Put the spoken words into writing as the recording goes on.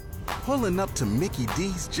Pulling up to Mickey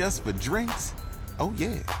D's just for drinks? Oh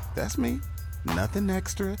yeah, that's me. Nothing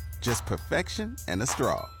extra, just perfection and a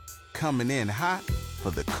straw. Coming in hot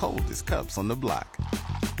for the coldest cups on the block.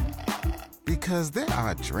 Because there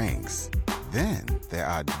are drinks. Then there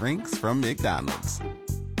are drinks from McDonald's.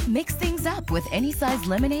 Mix things up with any size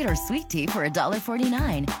lemonade or sweet tea for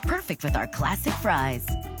 $1.49. Perfect with our classic fries.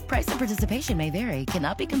 Price and participation may vary.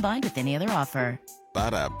 Cannot be combined with any other offer.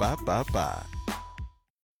 Ba-da-ba-ba-ba.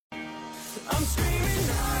 I'm screaming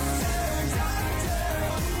doctor.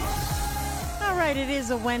 All right, it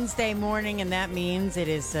is a Wednesday morning, and that means it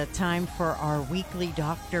is time for our weekly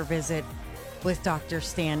doctor visit with Dr.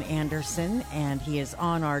 Stan Anderson, and he is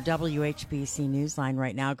on our WHBC Newsline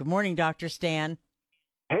right now. Good morning, Dr. Stan.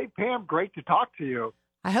 Hey, Pam, great to talk to you.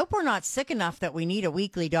 I hope we're not sick enough that we need a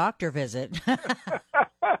weekly doctor visit.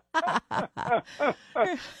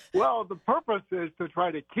 Well, the purpose is to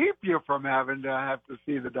try to keep you from having to have to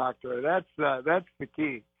see the doctor. That's the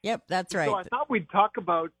key. Yep, that's right. So I thought we'd talk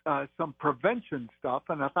about some prevention stuff,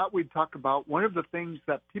 and I thought we'd talk about one of the things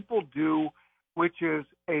that people do, which is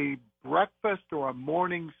a breakfast or a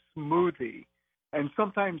morning smoothie. And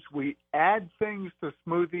sometimes we add things to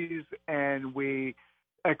smoothies, and we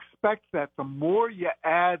expect that the more you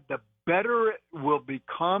add, the better it will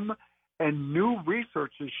become. And new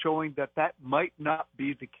research is showing that that might not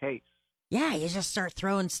be the case. Yeah, you just start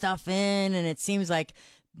throwing stuff in, and it seems like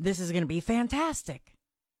this is going to be fantastic.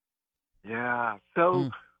 Yeah.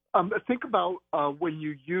 So think about when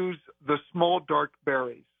you use the small dark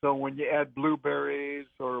berries. So when you add blueberries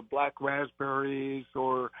or black raspberries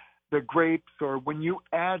or the grapes, or when you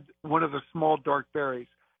add one of the small dark berries,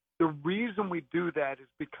 the reason we do that is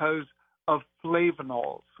because of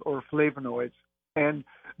flavonols or flavonoids. And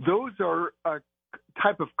those are a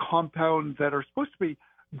type of compounds that are supposed to be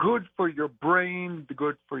good for your brain,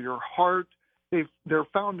 good for your heart. They're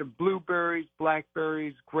found in blueberries,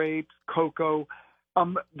 blackberries, grapes, cocoa.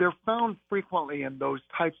 They're found frequently in those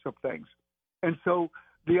types of things. And so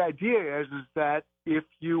the idea is that if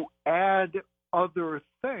you add other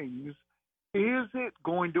things, is it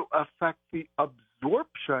going to affect the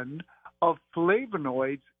absorption of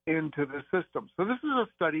flavonoids into the system? So this is a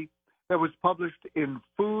study that was published in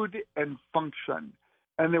Food and Function,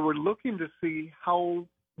 and they were looking to see how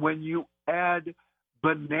when you add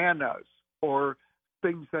bananas or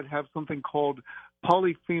things that have something called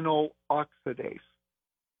polyphenol oxidase.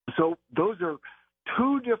 So those are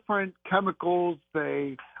two different chemicals.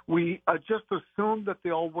 We just assume that they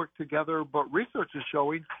all work together, but research is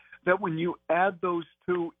showing that when you add those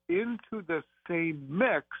two into the same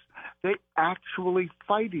mix, they actually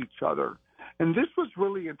fight each other. And this was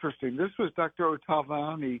really interesting. This was Dr.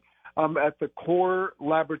 Ottavani at the Core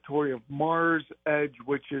Laboratory of Mars Edge,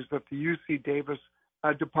 which is at the UC Davis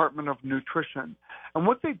Department of Nutrition. And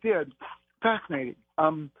what they did, fascinating,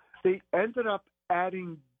 they ended up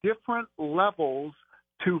adding different levels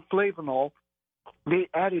to flavanol. They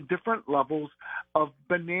added different levels of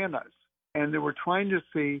bananas, and they were trying to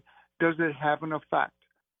see, does it have an effect?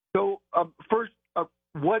 So first,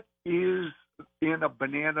 what is in a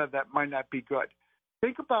banana that might not be good?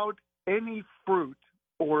 Think about any fruit,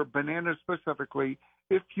 or banana specifically,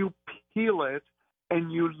 if you peel it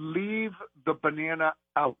and you leave the banana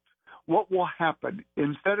out, what will happen?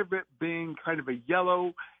 Instead of it being kind of a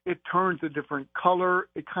yellow, it turns a different color.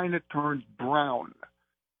 It kind of turns brown.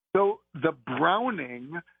 So the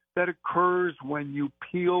browning that occurs when you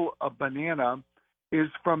peel a banana is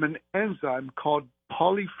from an enzyme called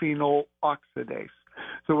polyphenol oxidase.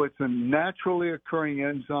 So it's a naturally occurring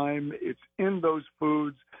enzyme. It's in those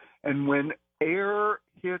foods. And when air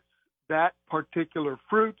hits that particular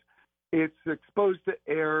fruit, it's exposed to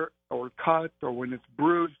air or cut, or when it's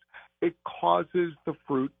bruised, it causes the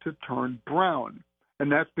fruit to turn brown. And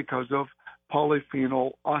that's because of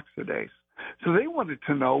polyphenol oxidase. So they wanted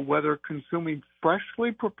to know whether consuming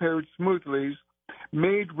freshly prepared smoothies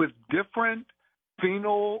made with different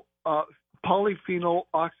polyphenol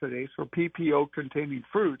oxidase, or PPO, containing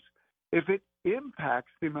fruits, if it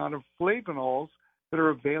impacts the amount of flavonols that are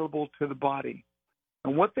available to the body.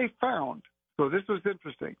 And what they found, so this was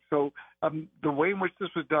interesting. So the way in which this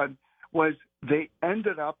was done was they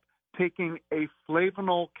ended up taking a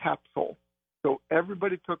flavanol capsule. So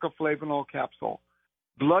everybody took a flavanol capsule.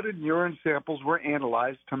 Blood and urine samples were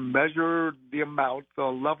analyzed to measure the amount, the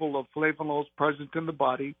level of flavonols present in the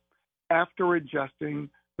body after ingesting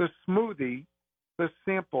the smoothie, the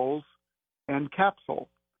samples, and capsule.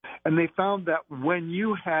 And they found that when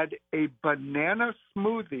you had a banana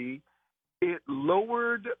smoothie, it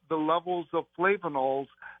lowered the levels of flavonols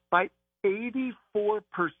by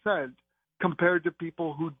 84% compared to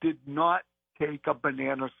people who did not take a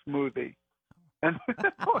banana smoothie. And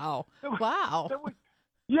Wow. Wow.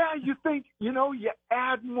 yeah, you think, you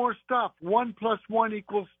add more stuff. 1 plus 1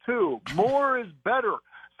 equals 2. More is better.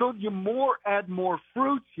 So you add more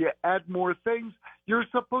fruits, you add more things, you're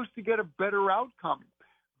supposed to get a better outcome.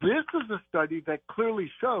 This is a study that clearly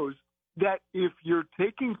shows that if you're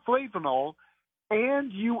taking flavanol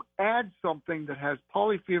and you add something that has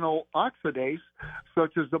polyphenol oxidase,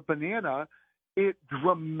 such as a banana, it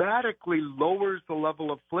dramatically lowers the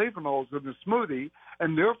level of flavonols in the smoothie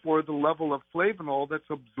and therefore the level of flavanol that's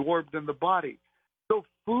absorbed in the body. So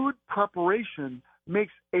food preparation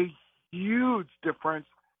makes a huge difference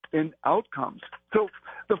in outcomes. So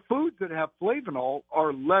the foods that have flavanol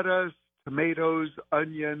are lettuce, tomatoes,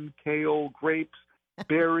 onion, kale, grapes,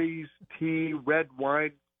 berries, tea, red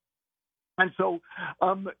wine. And so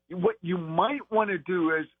what you might want to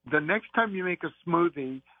do is the next time you make a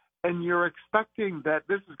smoothie and you're expecting that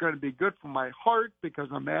this is going to be good for my heart because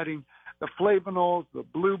I'm adding the flavanols, the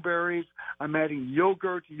blueberries, I'm adding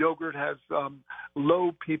yogurt. Yogurt has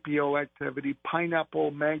low PPO activity,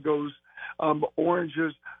 pineapple, mangoes,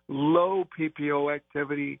 oranges, low PPO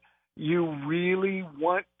activity. You really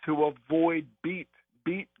want to avoid beet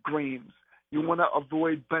greens. You want to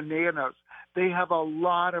avoid bananas. They have a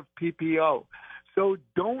lot of PPO. So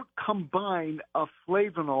don't combine a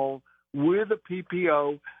flavanol with a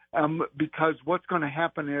PPO because what's going to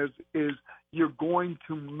happen is you're going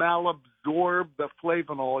to malabsorb the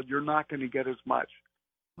flavanol. You're not going to get as much.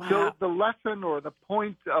 Wow. So the lesson or the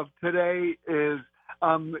point of today is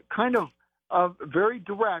kind of very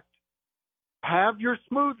direct. Have your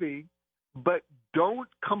smoothie, but don't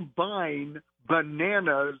combine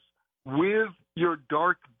bananas with your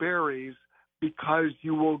dark berries because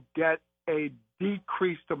you will get a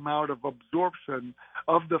decreased amount of absorption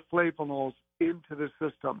of the flavanols into the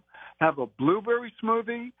system. Have a blueberry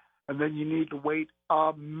smoothie, and then you need to wait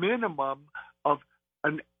a minimum of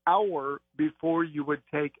an hour before you would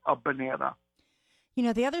take a banana.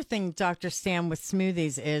 The other thing, Dr. Stan, with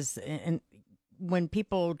smoothies is, and when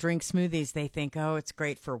people drink smoothies, they think, oh, it's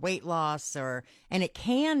great for weight loss, and it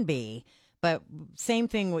can be. But same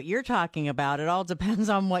thing what you're talking about, it all depends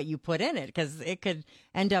on what you put in it because it could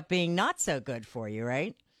end up being not so good for you,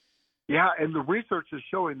 right? Yeah, and the research is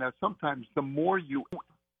showing that sometimes the more you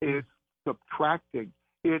is subtracting.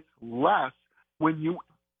 It's less when you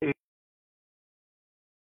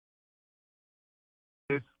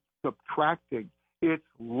it's subtracting. It's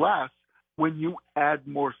less when you add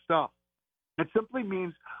more stuff. It simply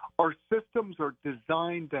means our systems are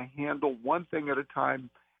designed to handle one thing at a time.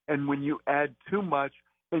 And when you add too much,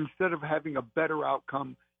 instead of having a better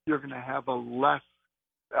outcome, you're going to have a less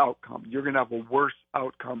outcome. You're going to have a worse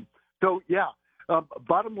outcome. So,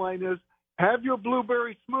 bottom line is have your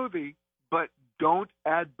blueberry smoothie, but don't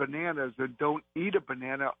add bananas and don't eat a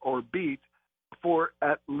banana or beet for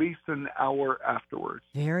at least an hour afterwards.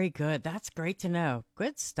 Very good. That's great to know.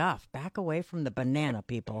 Good stuff. Back away from the banana,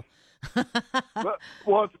 people.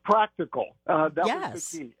 Well, it's practical. That yes. was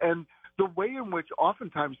the key. And the way in which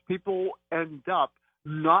oftentimes people end up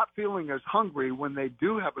not feeling as hungry when they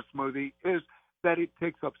do have a smoothie is that it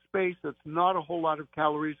takes up space. It's not a whole lot of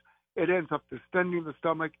calories. It ends up distending the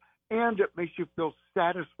stomach, and it makes you feel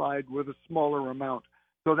satisfied with a smaller amount.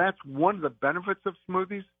 So that's one of the benefits of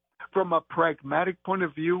smoothies. From a pragmatic point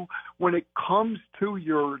of view, when it comes to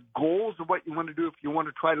your goals of what you want to do, if you want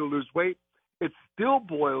to try to lose weight, it still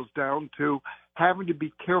boils down to having to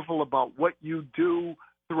be careful about what you do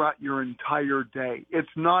throughout your entire day. It's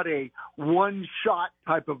not a one-shot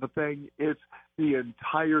type of a thing. It's the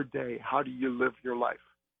entire day. How do you live your life?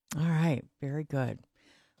 All right. Very good.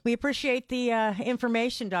 We appreciate the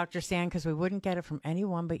information, Dr. Stan, because we wouldn't get it from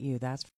anyone but you. That's